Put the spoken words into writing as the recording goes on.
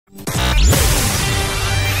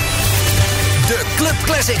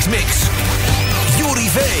Classics Mix. Juri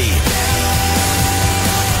V.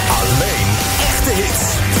 Alleen echte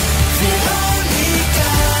hits.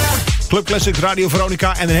 Club Classics, Radio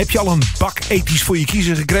Veronica. En dan heb je al een bak ethisch voor je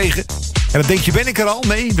kiezer gekregen. En dan denk je, ben ik er al?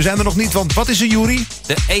 Nee, we zijn er nog niet, want wat is er, Juri?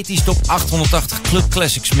 De ethisch top 880 Club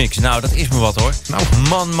Classics Mix. Nou, dat is me wat, hoor. Nou.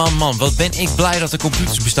 Man. Wat ben ik blij dat er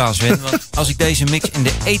computers bestaan, Sven. Want als ik deze mix in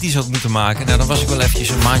de ethisch had moeten maken... nou, dan was ik wel eventjes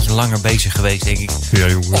een maandje langer bezig geweest, denk ik. Ja,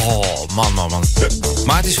 jongen. Oh, man.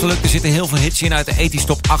 Maar het is gelukt. Er zitten heel veel hits in uit de ethisch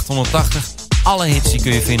top 880. Alle hits die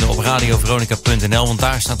kun je vinden op radioveronica.nl. Want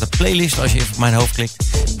daar staat de playlist als je even op mijn hoofd klikt.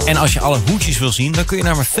 En als je alle hoedjes wil zien, dan kun je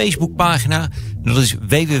naar mijn Facebookpagina. Dat is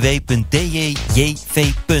www.djjv.nl.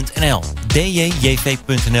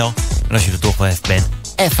 djjv.nl. En als je er toch wel even bent,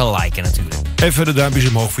 even liken natuurlijk. Even de duimpjes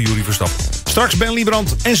omhoog voor Juri Verstappen. Straks Ben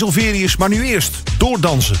Liebrand en Silverius, maar nu eerst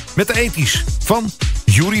doordansen met de ethisch van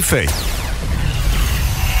Juri V.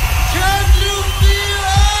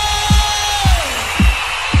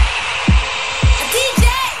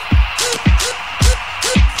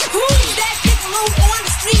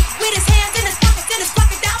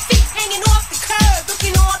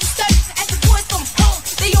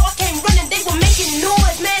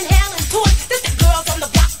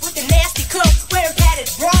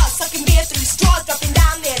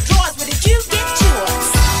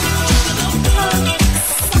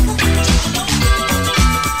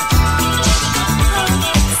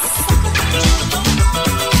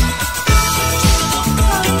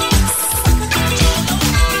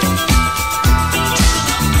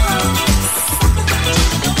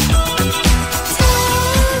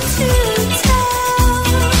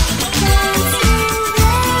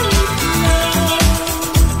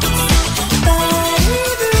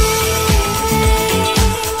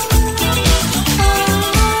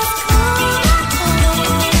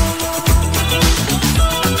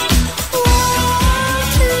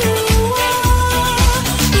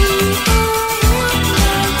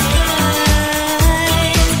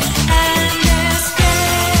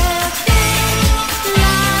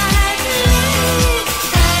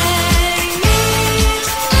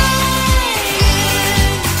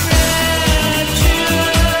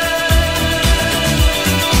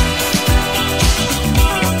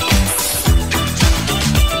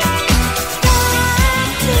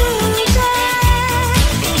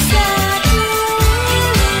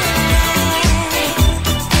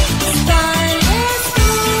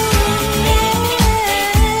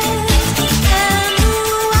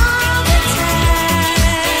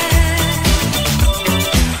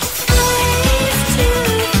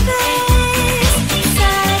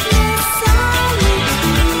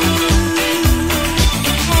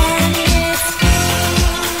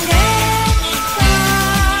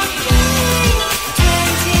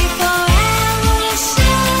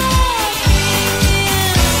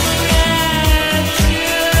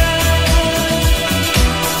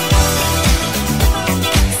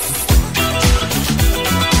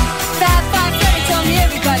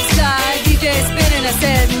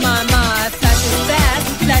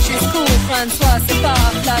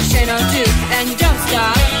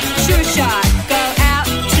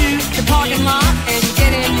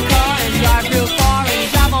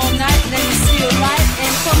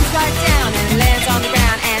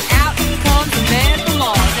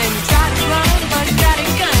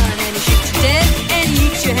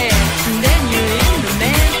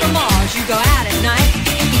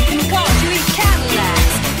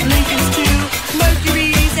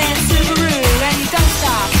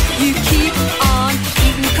 You keep on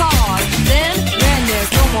eating cars. Then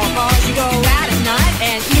there's no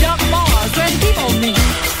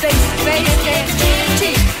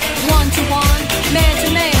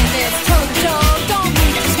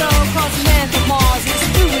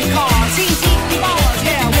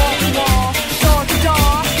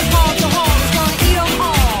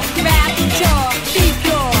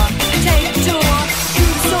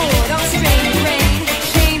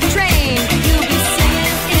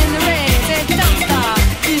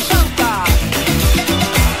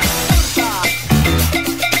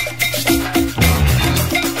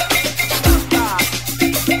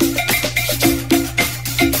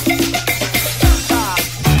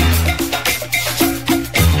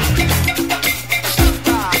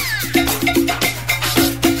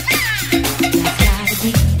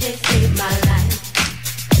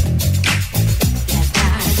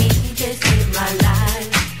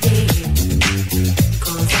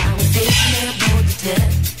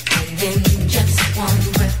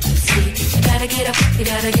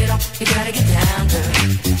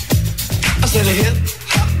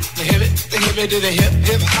baby to the hip,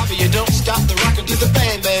 hip hopper. You don't stop the rocker to the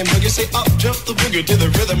bang, bang boogie. Say up, jump the boogie to the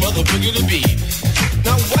rhythm of the boogie to beat.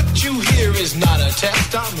 Now what you hear is not a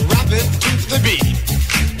test. I'm rapping to the beat.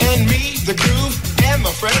 And me, the groove, and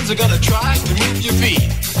my friends are gonna try to move your feet.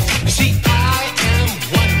 You see, I am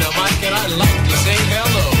Wonder Mike, and I like to say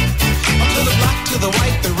hello. Up to the black, to the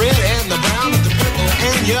white, the red, and the brown, and the purple,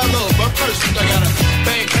 and yellow. But first, I gotta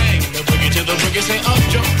bang, bang, the boogie to the boogie. Say up,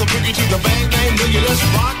 jump the boogie to the bang, bang, boogie. Let's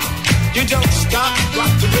rock. You don't stop,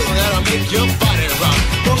 rock the rhythm that'll make your body rock.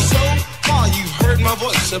 Well, so far you've heard my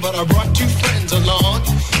voice, but I brought two friends along.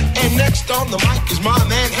 And next on the mic is my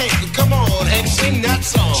man Hank. Come on and sing that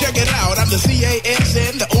song. Check it out, I'm the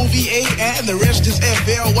CASN, the OVA, and the rest is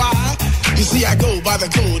FLY. You see, I go by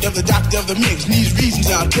the code of the doctor of the mix, and these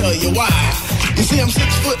reasons I'll tell you why. You see, I'm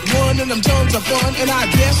 6'1" and I'm tons of fun, and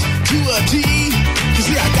I dress to a T. You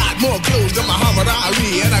see, I got more clothes than Muhammad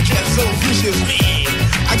Ali, and I dress so viciously.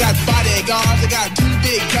 I got bodyguards, I got two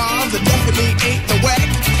big cars, that definitely ain't the whack.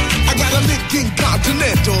 I got a Lincoln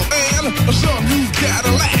Continental and a sunroof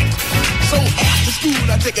Cadillac. So after school,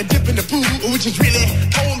 I take a dip in the pool, which is really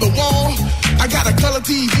on the wall. I got a color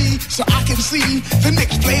TV so I can see the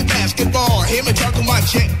Knicks play basketball. Hear me talking my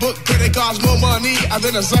checkbook, but it costs more money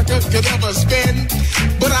than a sucker could ever spend.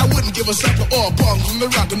 But I wouldn't give a sucker or a punk from the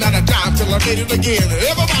rock, not a dime till I made it again.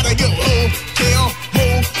 Everybody go, hotel,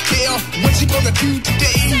 motel, what you gonna do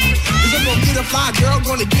today? Is I'm gonna get a fly girl,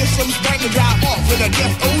 gonna get some spank and drive off in a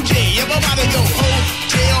death OJ. Everybody go,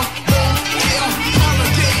 hotel, motel,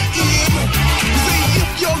 holiday in. See, if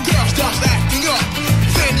your girl starts acting up,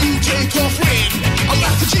 then you take her friend. I'm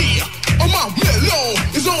Master G, my mellow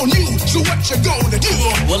is on you, so what you gonna do?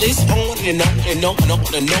 Well, it's on and on and on and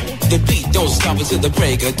on and on. The beat don't stop until the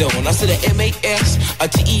break of dawn. I said a M-A-S, a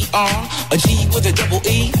T-E-R, a G with a double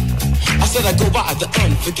E. I said I go by the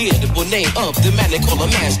unforgettable name of the man they call a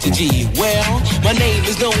Master G. Well, my name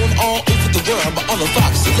is known all over the world by all the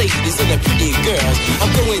foxy ladies and the pretty girls.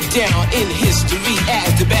 I'm going down in history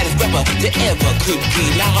as the baddest rapper that ever could be.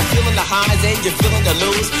 Now I'm feeling the highs and you're feeling the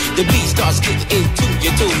lows. The beat starts getting into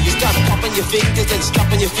your toe. You start popping your fingers and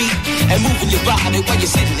stomping your feet and moving your body while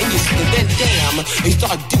you're sitting and you're sitting. Then damn, you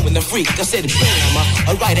start doing the freak. I said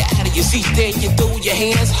bam, right out of your seat. Then you throw your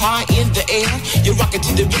hands high in the air. You're rocking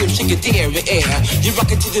to the rhythm, shake your dairy air. You're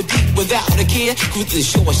rocking to the beat without a care. Cruise the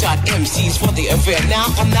short shot MCs for the affair.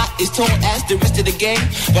 Now I'm not as tall as the rest of the game,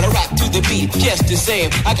 but I rap to the beat just the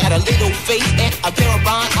same. I got a little face and a pair of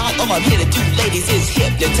rhyme eyes. All I'm here to do, ladies, is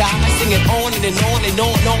hypnotize. I sing it on and on and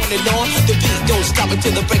on and on and on. The beat don't stop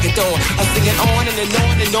until the break of dawn. I sing it on and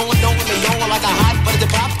on and on and on and on like a hot butter. The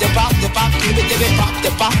pop, give it, pop, the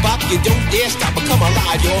pop, pop. You don't dare stop, but come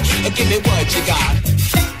alive, y'all, and give me what you got.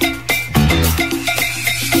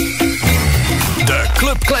 De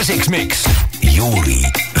Club Classics Mix. Juri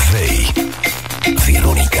V.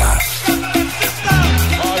 Veronica.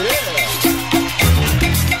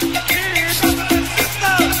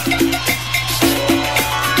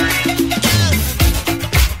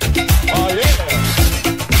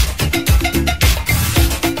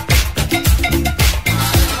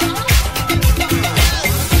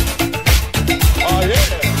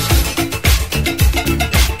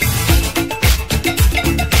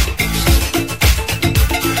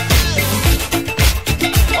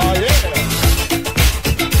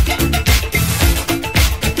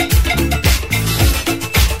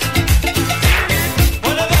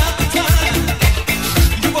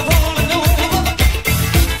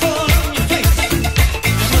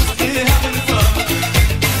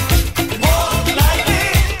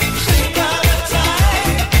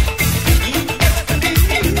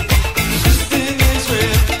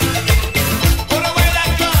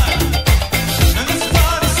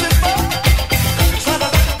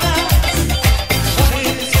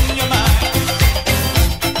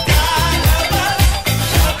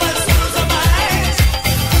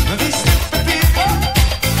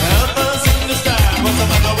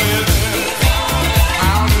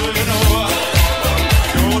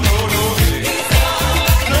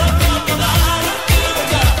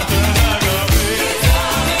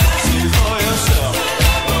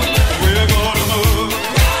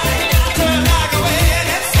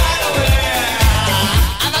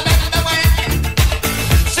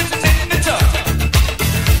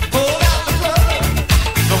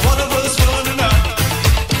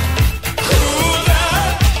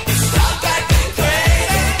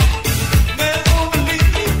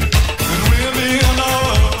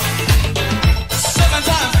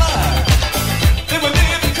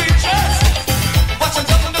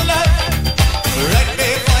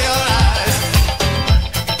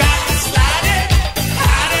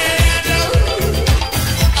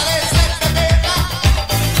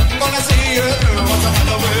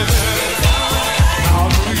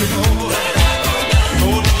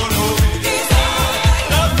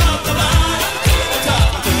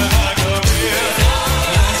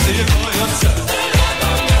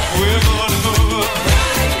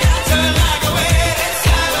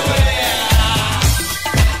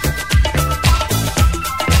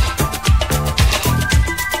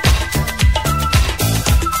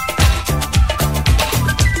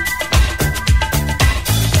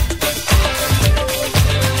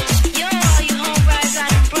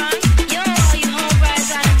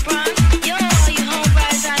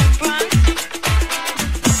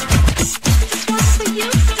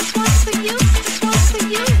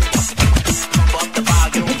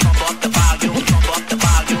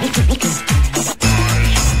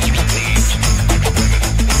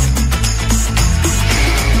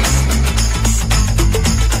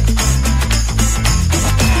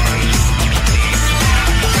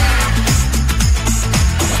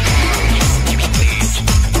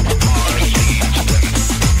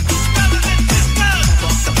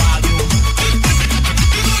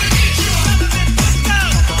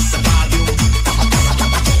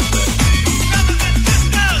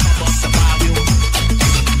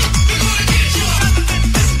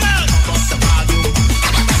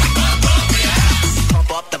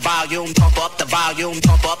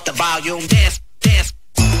 volume, dance, dance.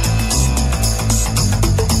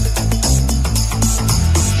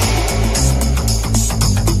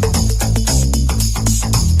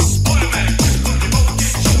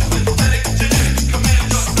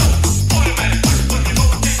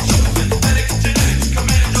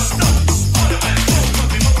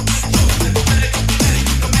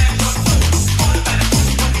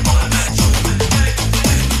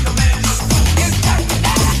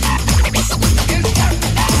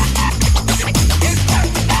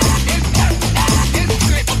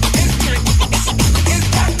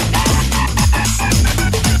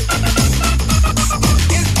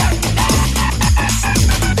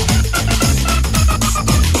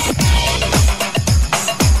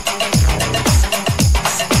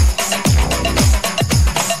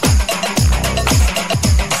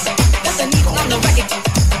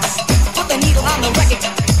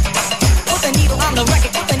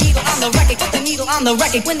 On the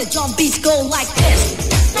record when the drum beats go like this.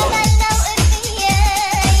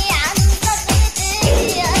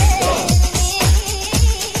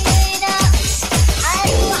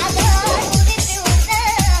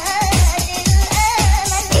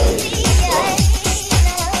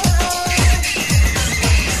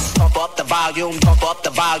 Pump up the volume, pump up the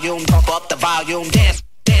volume, pump up the volume, dance,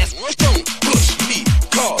 dance. Don't push me,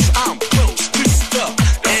 cause I'm close to the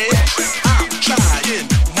edge. I'm trying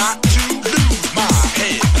not to lose my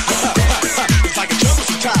head. It's like a jungle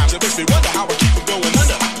sometimes, it makes me wonder how I keep from going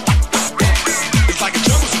under. It's like a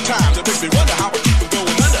jungle sometimes, it makes me wonder how I keep from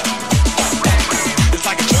going under. It's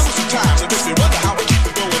like a jungle sometimes, it makes me wonder how I keep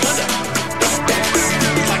from going under.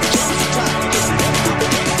 It's like a jungle sometimes, it makes me wonder how I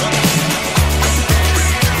keep from going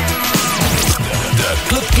under. De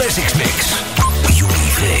Club Classics Mix. Juri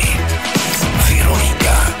V.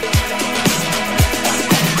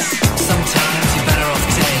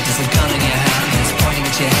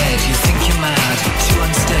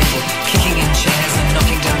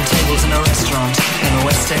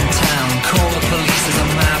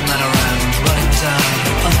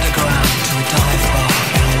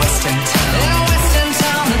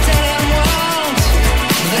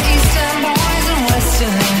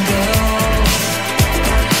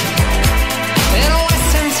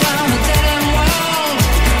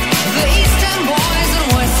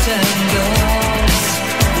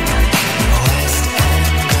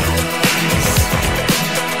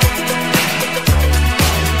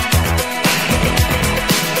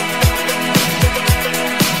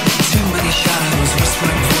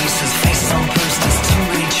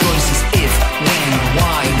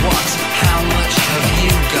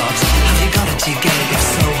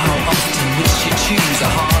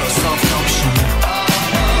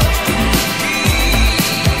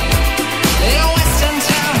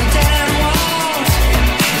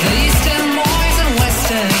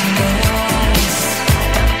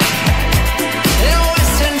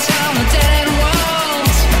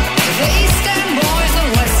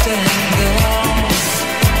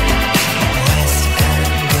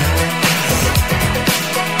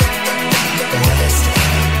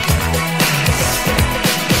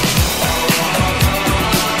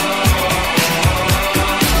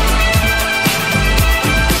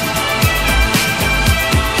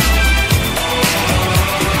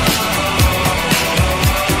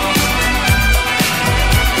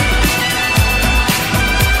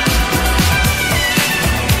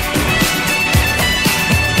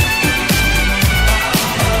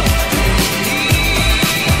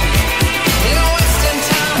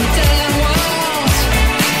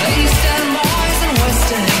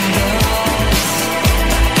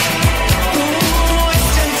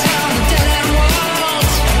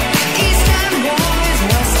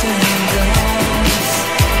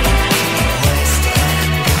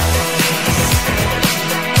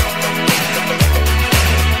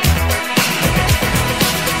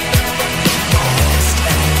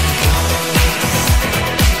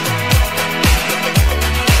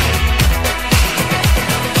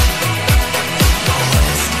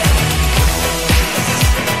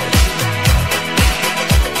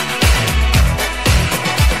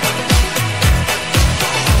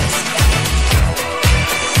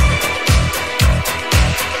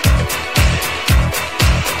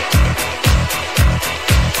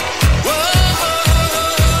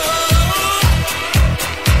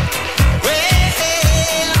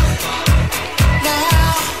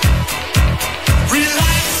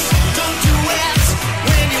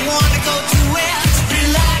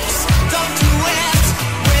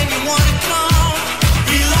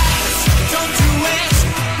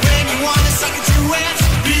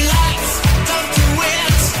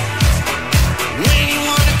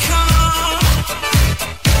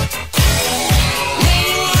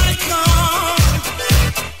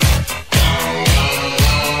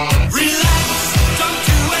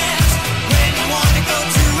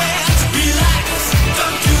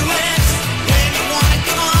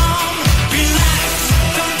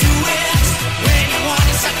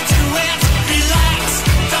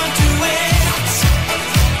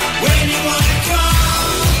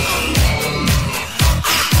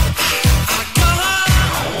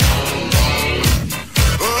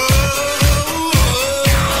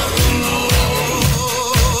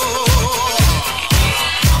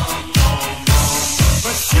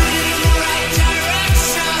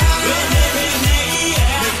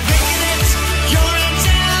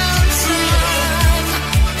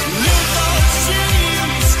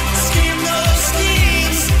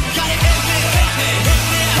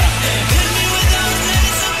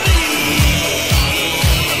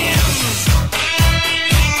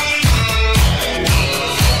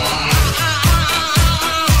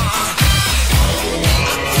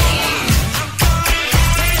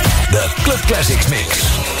 Classics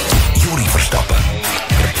Mix. Juri Verstappen.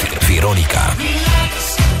 Veronica.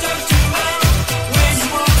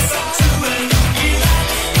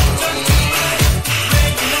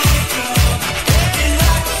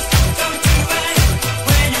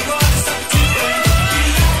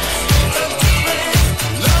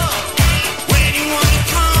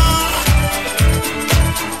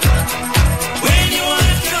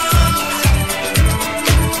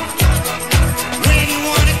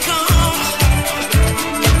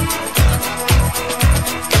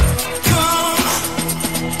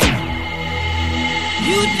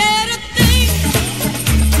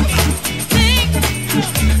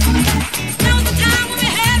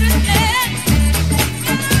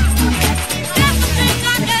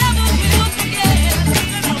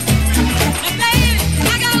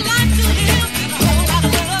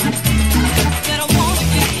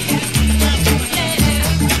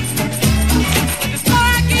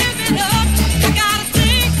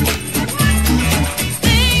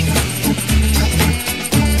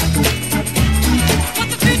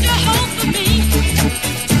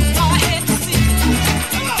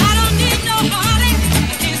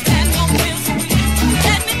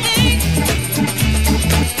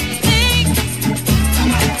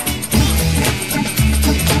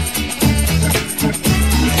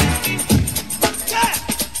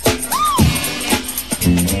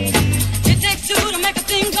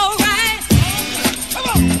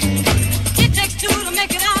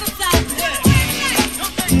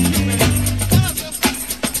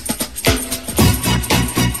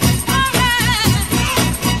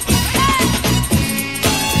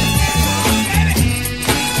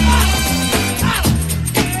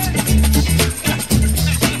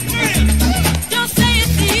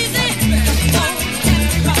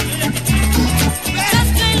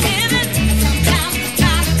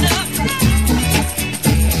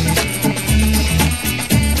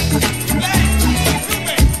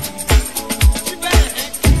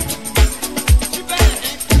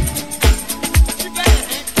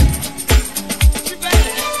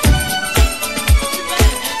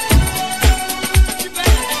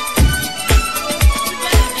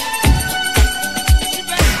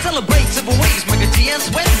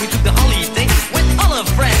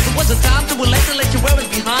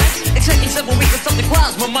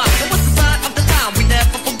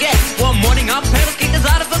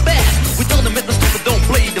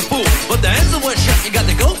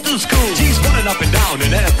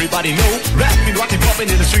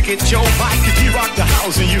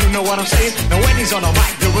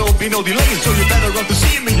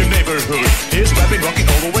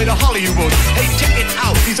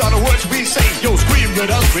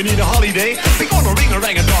 We need a holiday. We're gonna ring a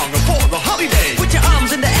rang-a-dong for the holiday. Put your arms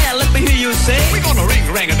in the air, let me hear you say. We're gonna ring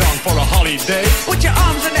a rang-a-dong for a holiday. Put your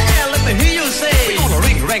arms in the air, let me hear you say. We're gonna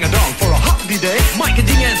ring a rang-a-dong for a holiday. Mike and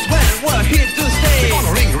Ding and Sven, we're here to stay. We're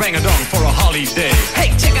gonna ring a rang-a-dong for a holiday. Hey,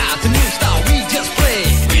 check out the new style we just played.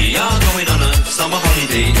 We are going on a summer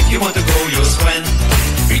holiday. If you want to go, you'll Sven.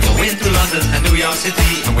 We go into London and New York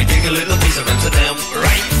City, and we take a little piece of Amsterdam,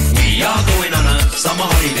 right? We are going on a summer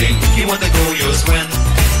holiday. If you want to go, you'll Sven.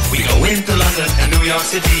 We go into London and New York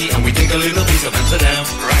City, and we take a little piece of Amsterdam,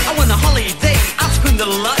 right? I want a holiday, I've screamed a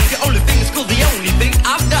lot. The only thing is cool, the only thing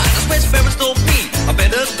I've got. That's where Sven told me I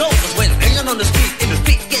better go. That's when hanging on the street, in the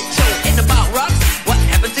street get shown. Ain't about rocks, what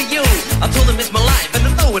happened to you? I told him it's my life and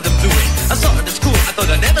I know what I'm doing. I saw it at school, I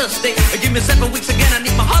thought I'd never stay. Give me 7 weeks again, I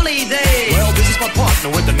need my holiday. Well, this is my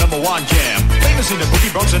partner with the #1 jam. Famous in the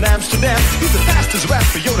boogie Bronx and Amsterdam. He's the fastest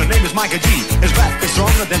rapper, yo, the name is Micah G. His rap is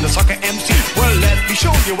stronger than the soccer MC. Well, let me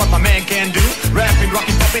show you what my man can do. Rapping,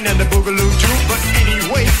 rocking, popping, and the boogaloo too. But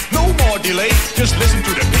anyway, no more delay. Just listen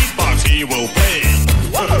to the beatbox he will play.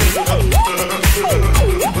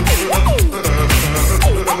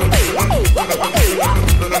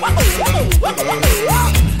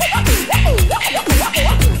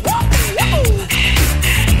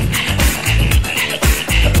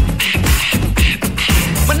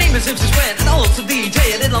 My name is MC Sven and also DJ.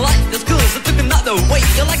 I didn't like the school, so took another way.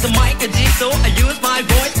 You like the mic and G, so I use my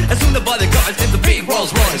voice. As soon as the cars in the big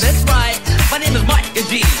Rolls Royce. That's right, my name is Mike and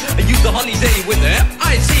G. I used the holiday with the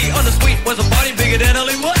F-I-C. On the street was a party bigger than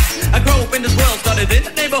Hollywood. I grew up in this world, started in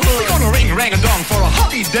the neighborhood. We're gonna ring rang-a-dong for a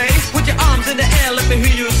holiday. Put your arms in the air, let me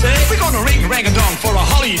hear you say. We're gonna ring rang-a-dong for a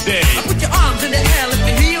holiday. Put your arms in the air, let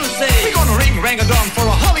me hear you say. We're gonna ring rang-a-dong for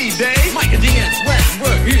a holiday. Mike and D and Sven,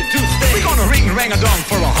 we're here to stay. We're gonna ring rang-a-dong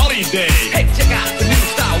for a holiday. Hey, check out the new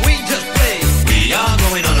style we just played. We are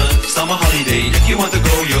going on a summer holiday. If you want to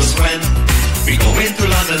go, you'll Sven. We go into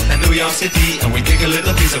London and New York City, and we take a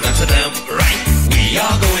little piece of Amsterdam, right? We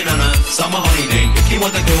are going on a summer holiday. If you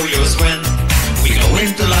want to go, you'll Sven. We go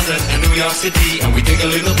into London and New York City, and we take a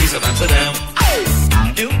little piece of Amsterdam.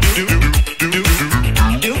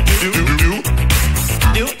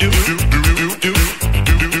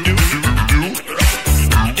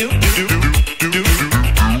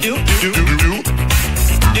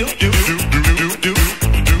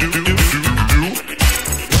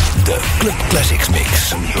 De Club Classics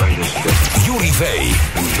Mix. Juri V.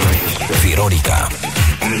 Veronica.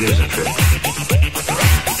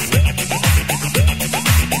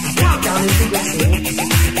 Countdown is progressing.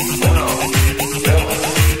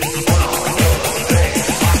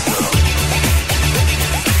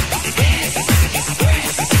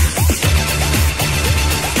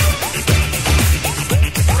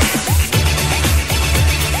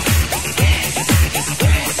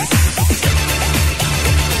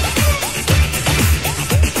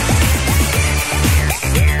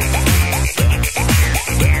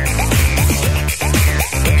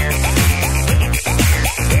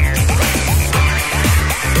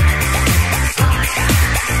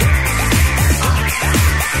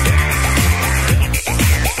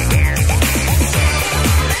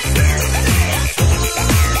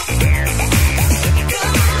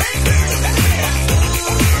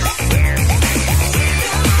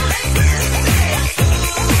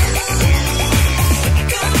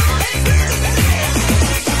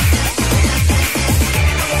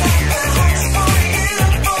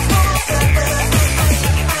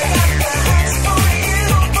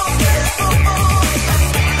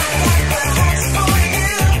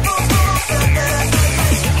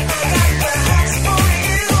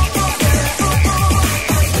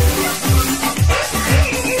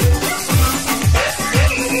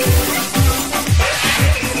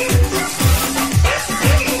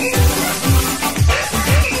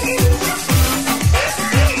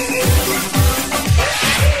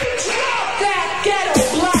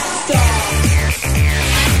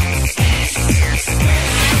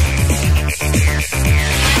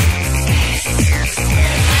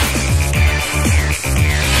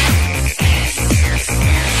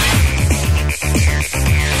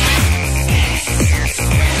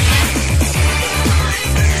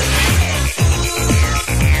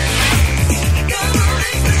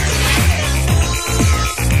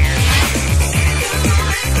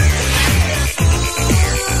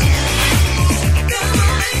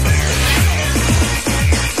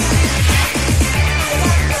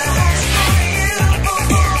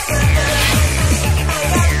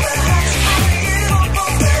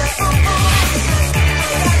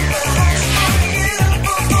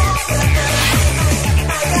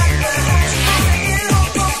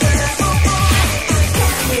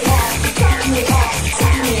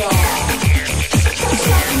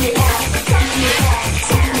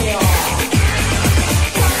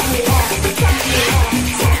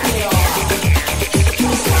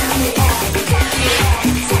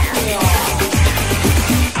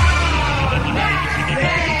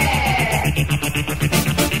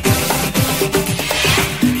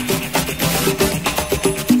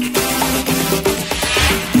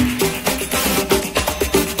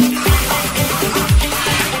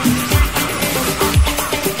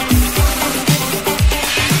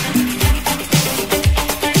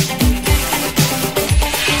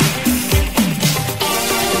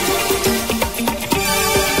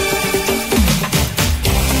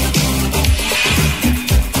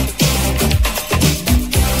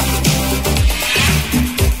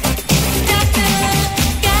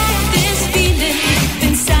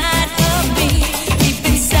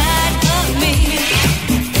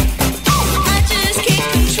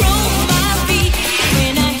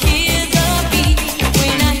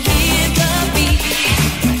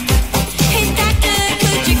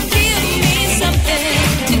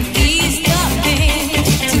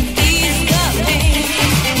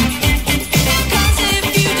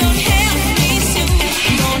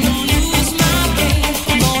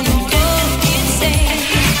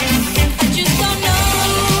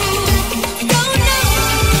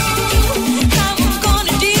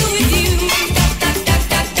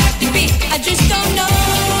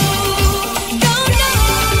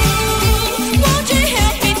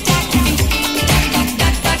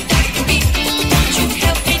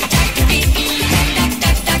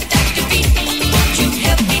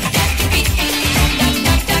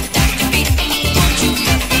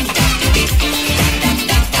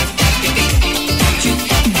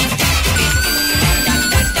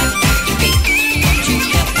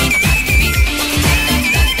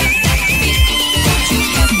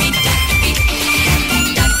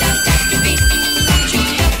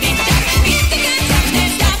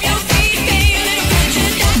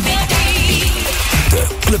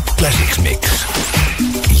 Classics Mix.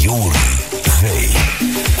 Juri, V,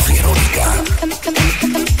 Veronica. Get into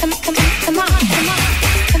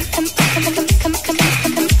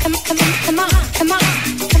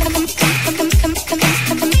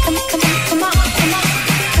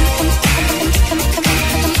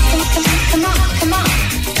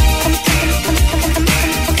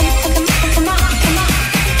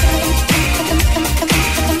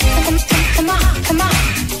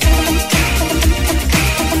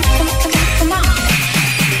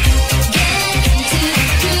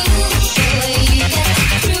the groove, boy, you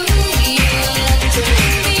got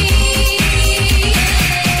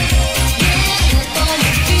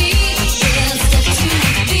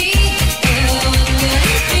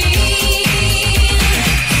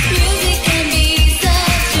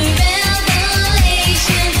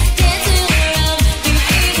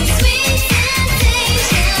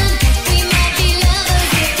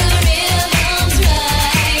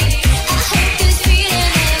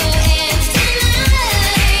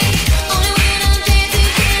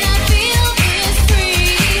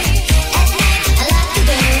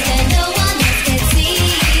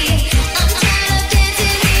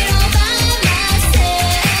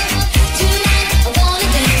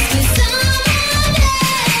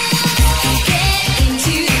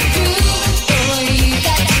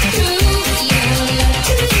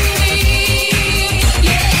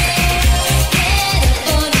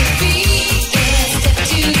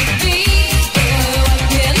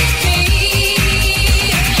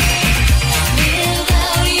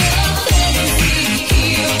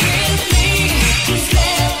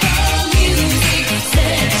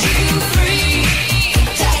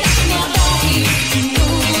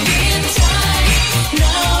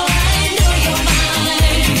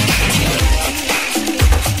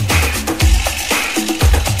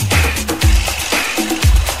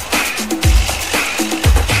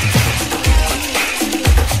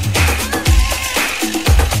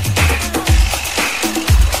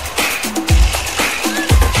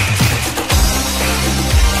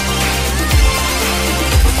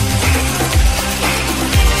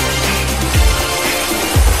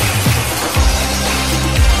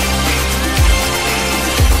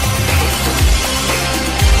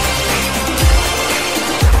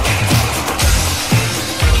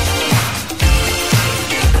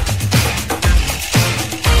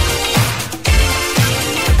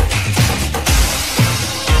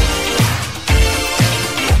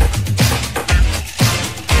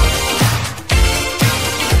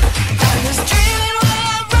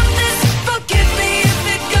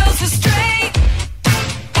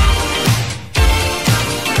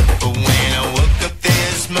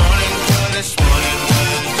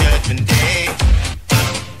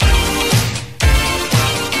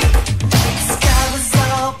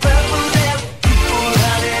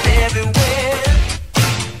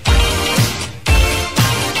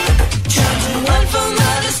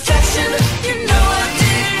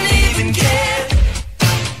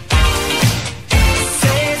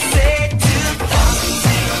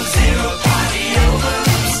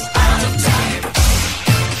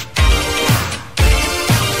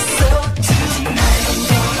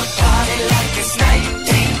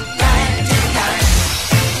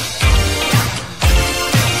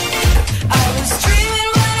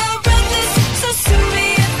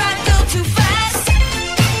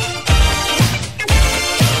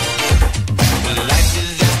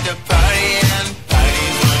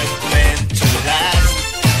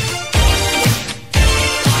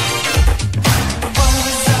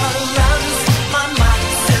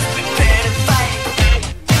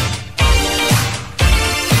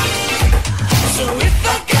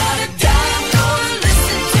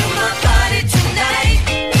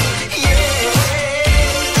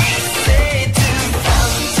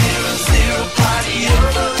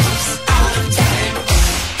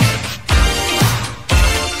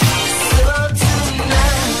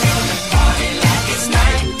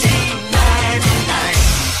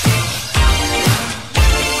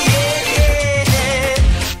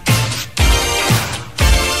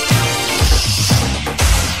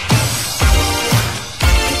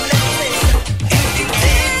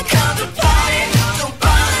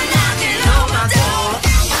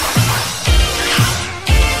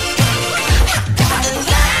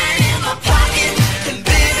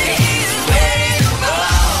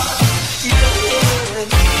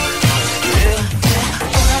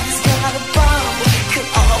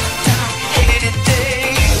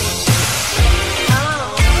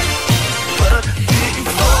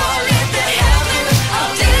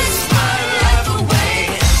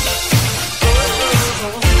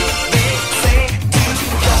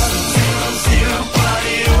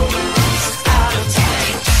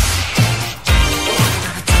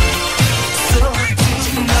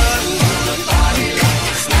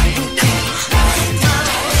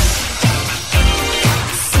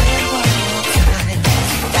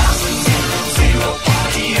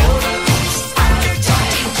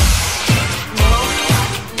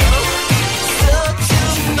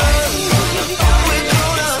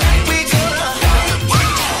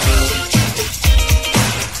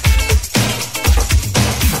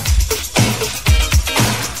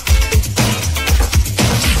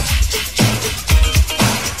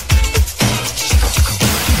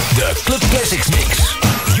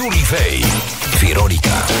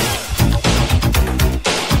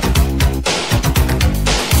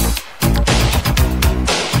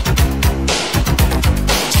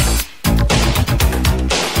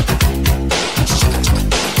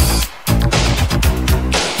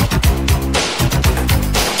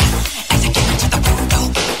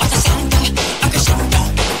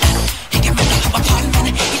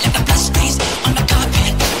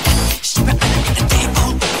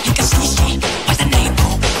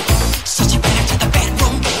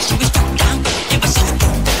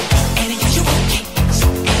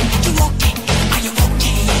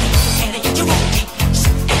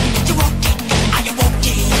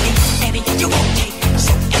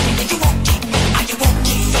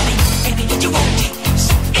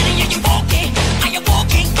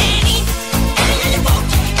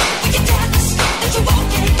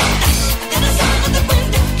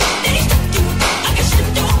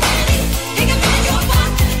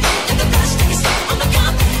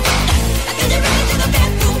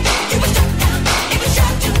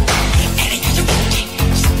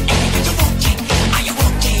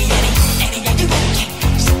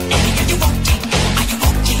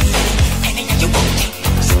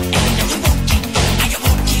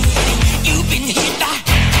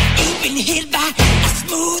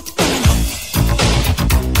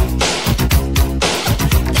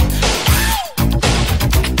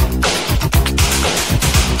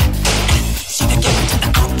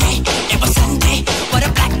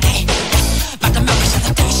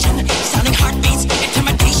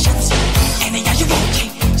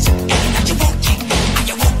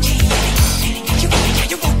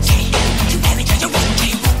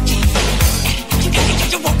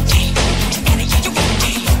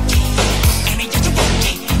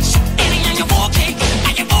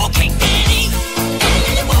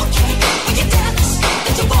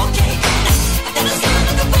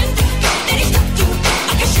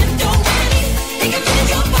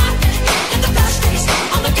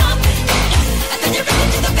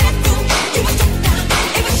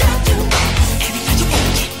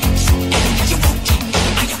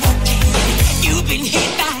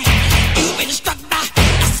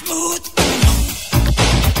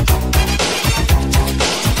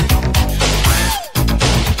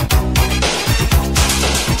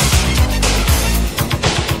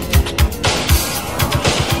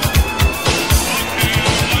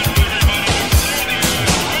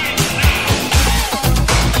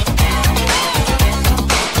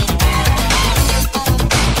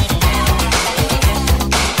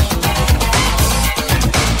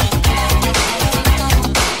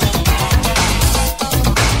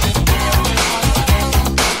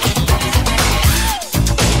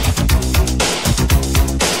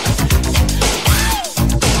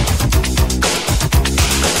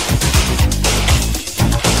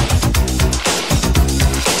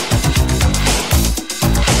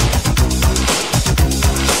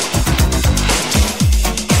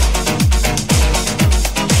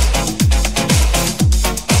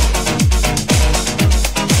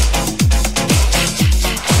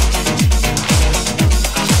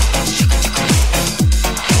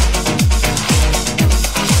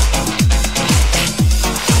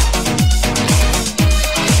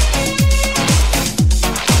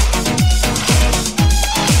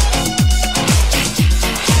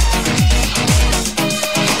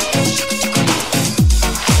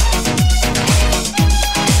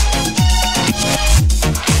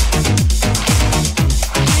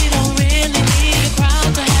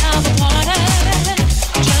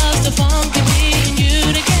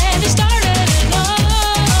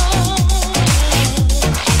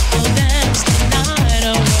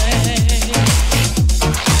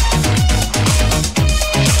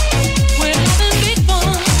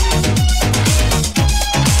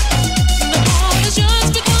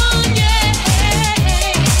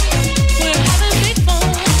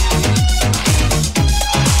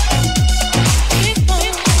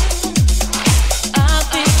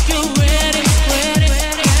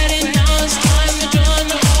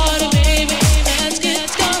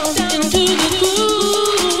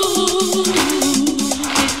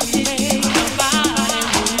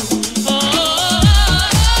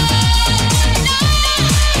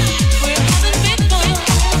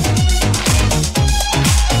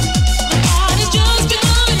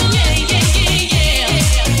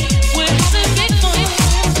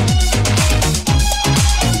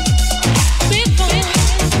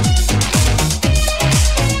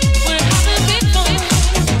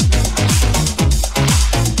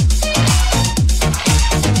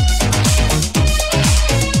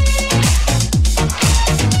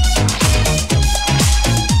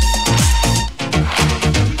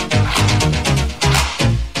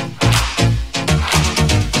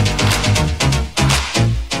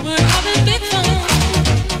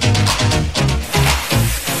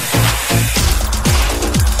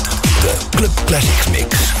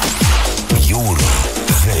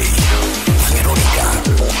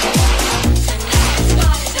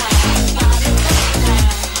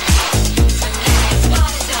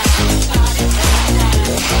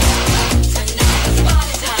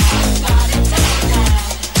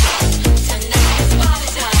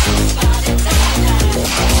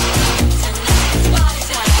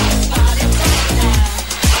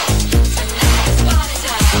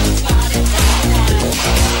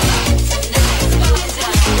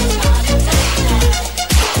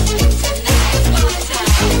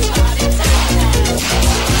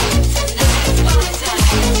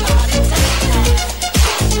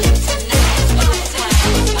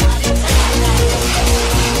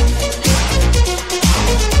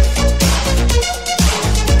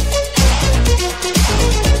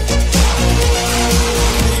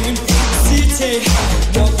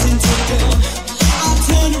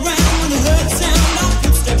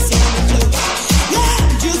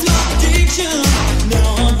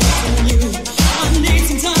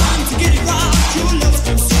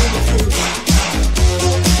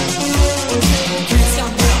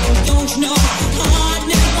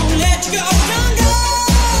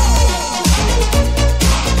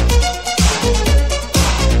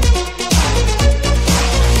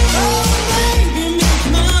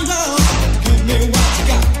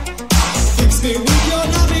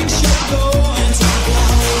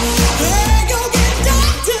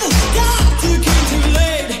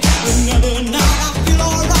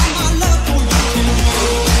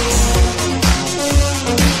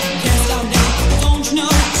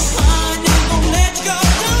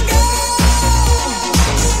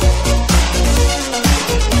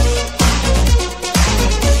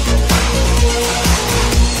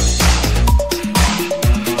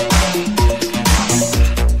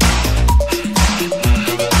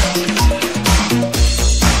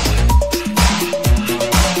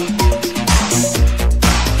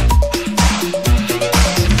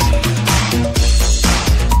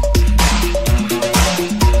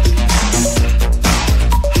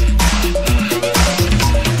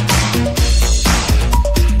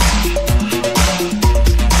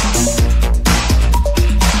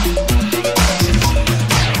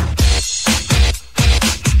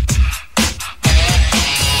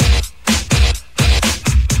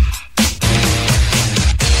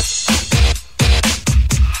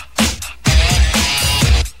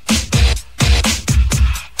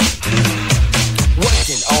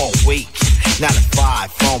 9 to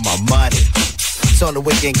 5 for my money. So when the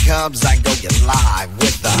weekend comes, I go get live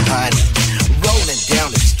with the honey. Rolling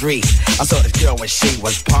down the street, I saw this girl when she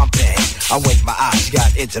was pumping. I winked my eyes,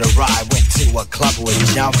 got into the ride, went to a club with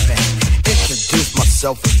jumping. Introduced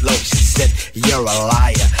myself as low, she said, you're a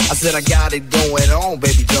liar. I said, I got it going on,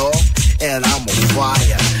 baby doll, and I'm on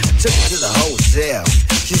fire. Took her to the hotel,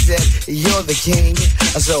 she said, you're the king,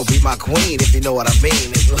 so be my queen if you know what I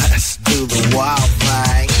mean. And let's do the wild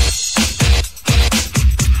thing.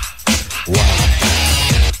 Wild thing.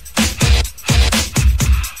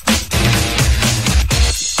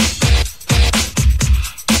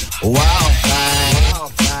 Wild thing.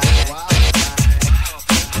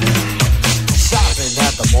 Shopping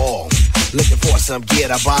at the mall, looking for some gear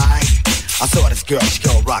to buy. I saw this girl, she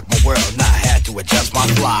gon' rock my world, and I had to adjust my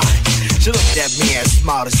fly. She looked at me and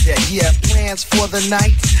smiled and said, you have plans for the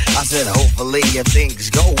night? I said, hopefully if things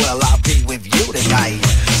go well, I'll be with you tonight.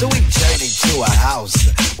 So we journeyed to a house,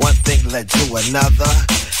 one thing led to another.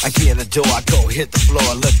 I get in the door, I go hit the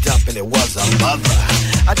floor, looked up and it was a mother.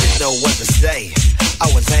 I didn't know what to say, I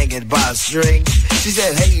was hanging by a string. She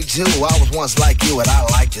said, hey you too, I was once like you and I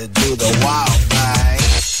like to do the wild thing.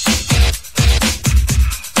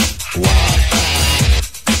 Wild thing.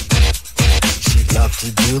 She loved to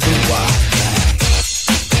do the wild thing.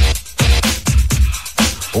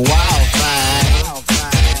 Wild thing.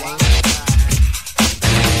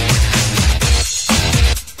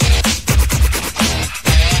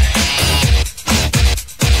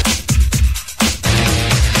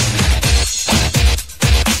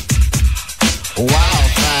 Wild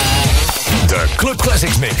thing. De Club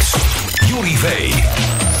Classics Mix. Juri V.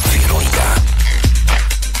 Veronica.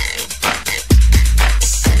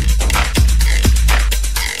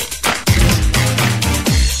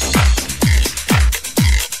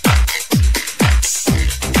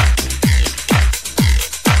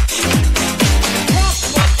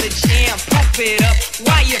 It up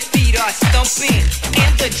while your feet are stumping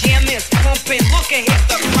and the jam is pumping. Look ahead,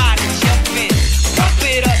 the crowd is jumping. Pump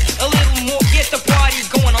it up a little more, get the party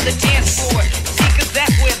going on the dance floor. See, 'cause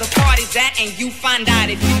that's where the party's at, and you find out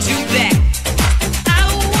if you do that.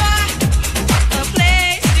 A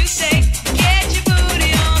place to stay. Get your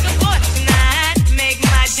booty on the floor tonight, make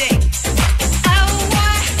my day.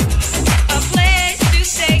 A place to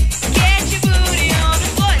stay. Get your booty on the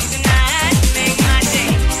floor tonight, make my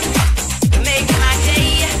day. Make my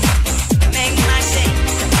day, make my day,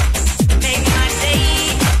 make my day,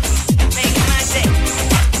 make my day.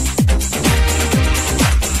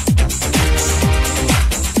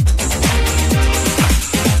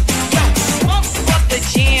 Yo,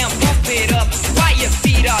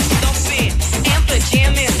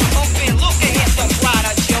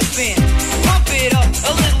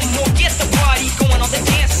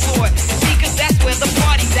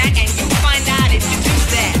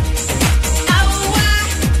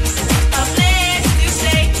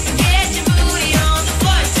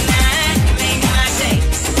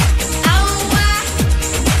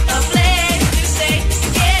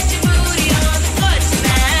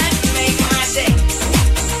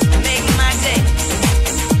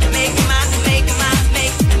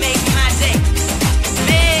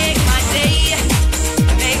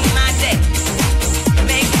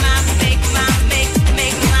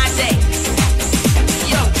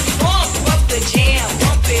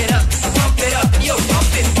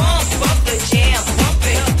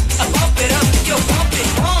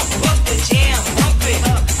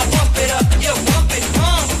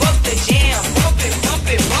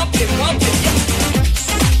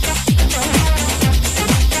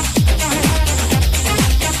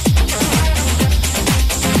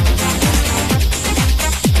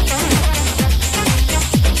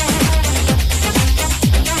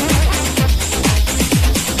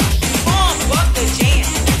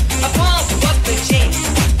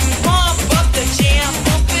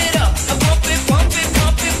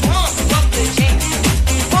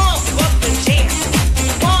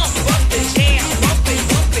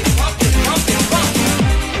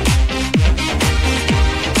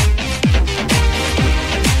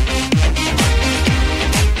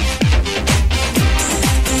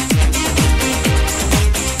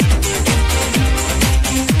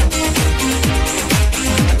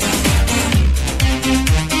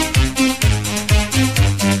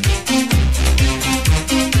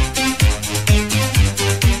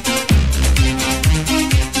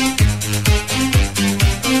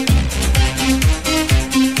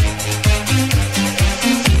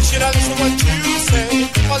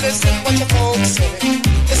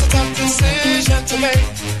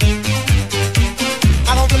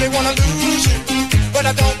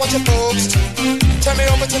 want you folks to turn me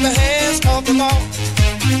over to the hands of the law.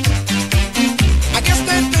 I guess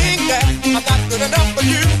they think that I'm not good enough for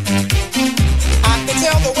you. I can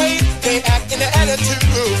tell the way they act in their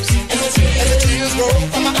attitudes. As the tears roll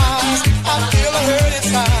from my eyes, I feel a hurt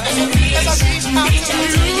inside. As I reach out to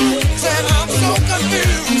you, saying I'm so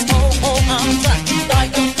confused. Oh, I'm trapped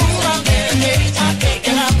like a fool. I'm dedicated, I can't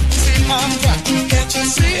get out. See, I'm trapped. Can't you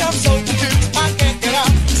see I'm so confused? I can't get out.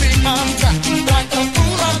 See, I'm trapped like a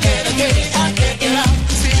fool. I'm dedicated, I can't get out.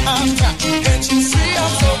 See, I'm trapped. Can't you see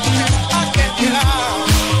I'm so confused? I can't get out.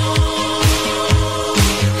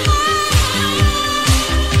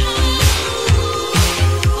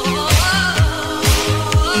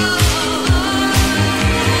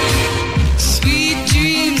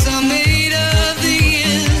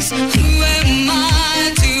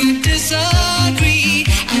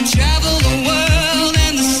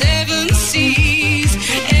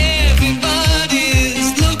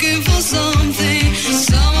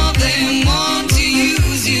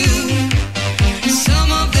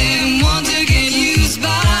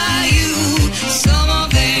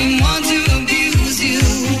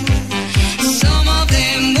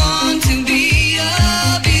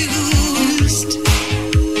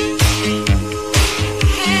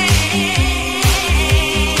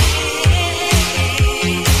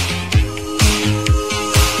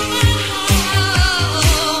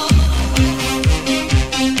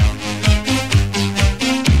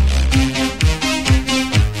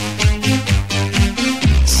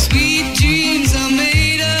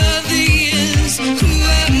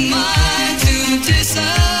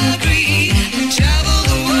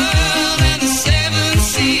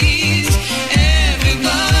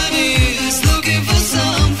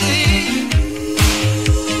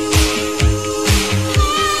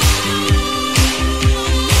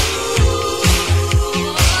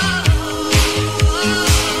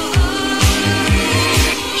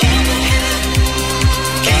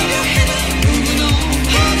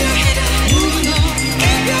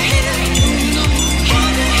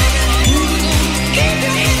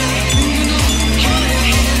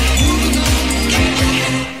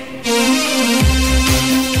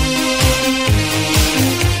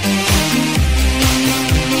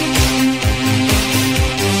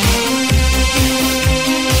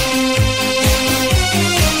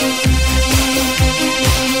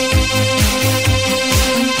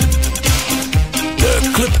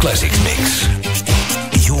 Classics Mix.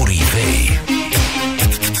 Juri V.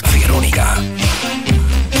 Veronica.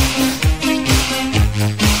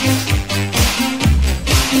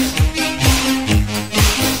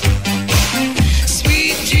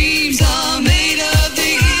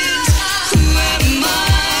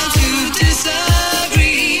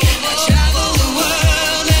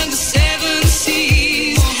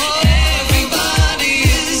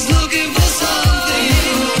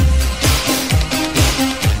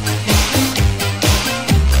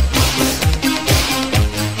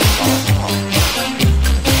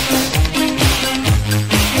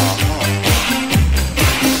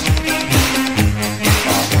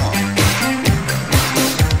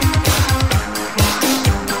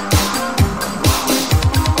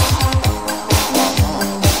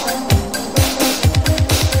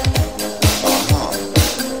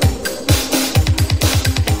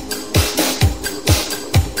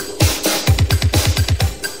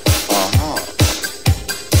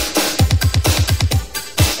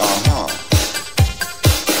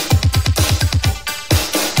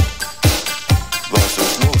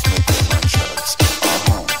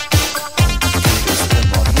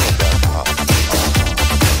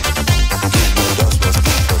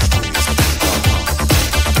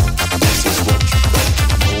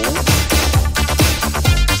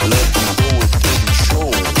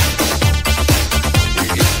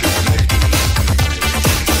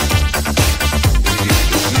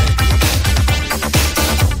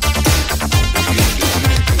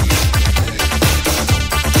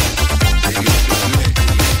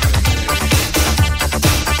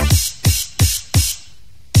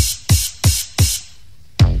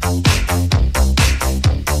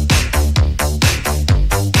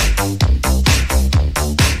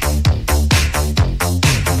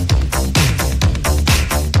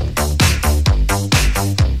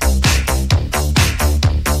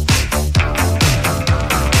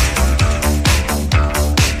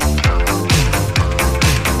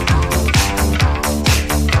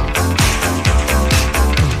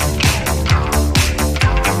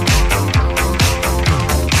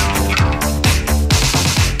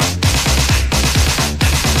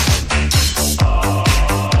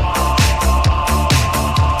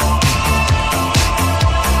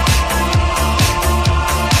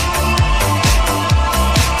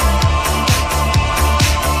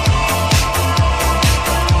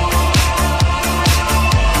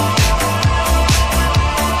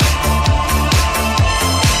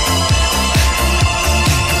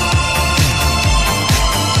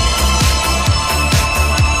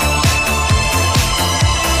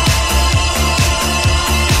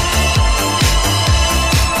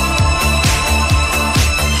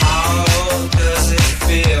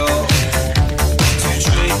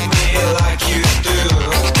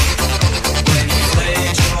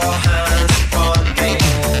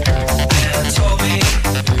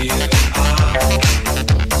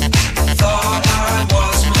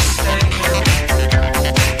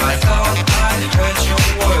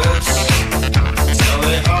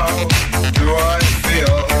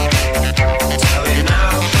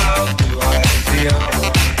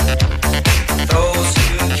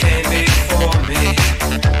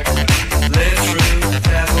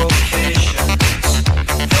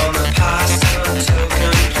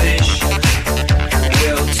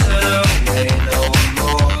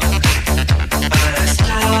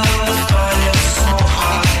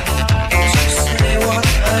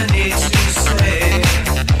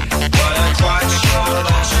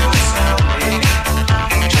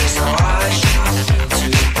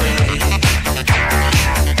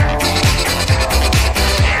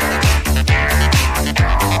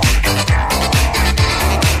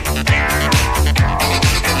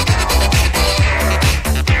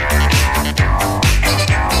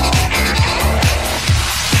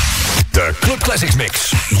 Classics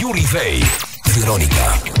Mix. Juri V.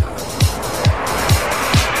 Veronica.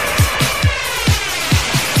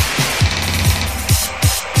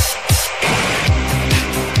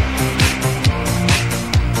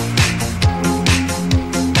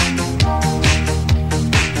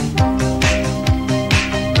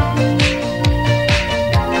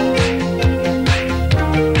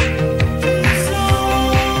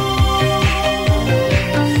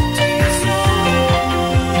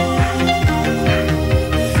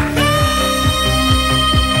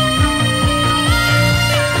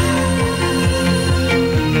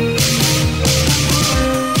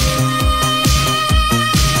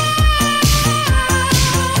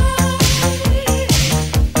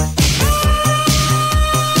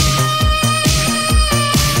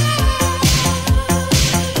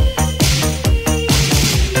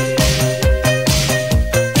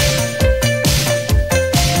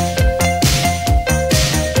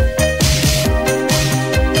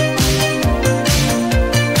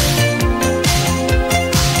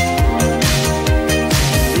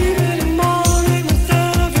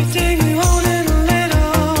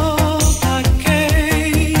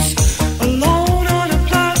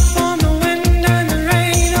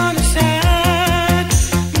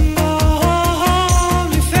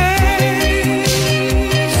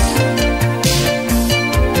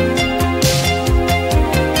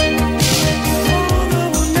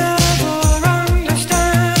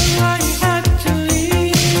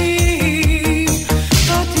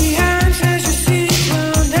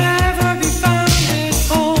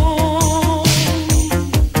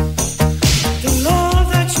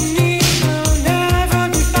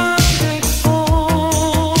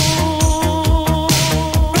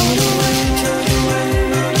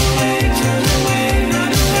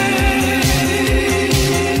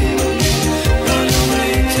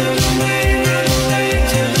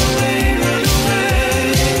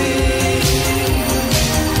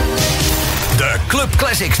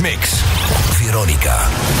 Classics Mix. Veronica.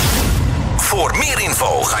 Voor meer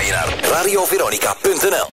info ga je naar radioveronica.nl.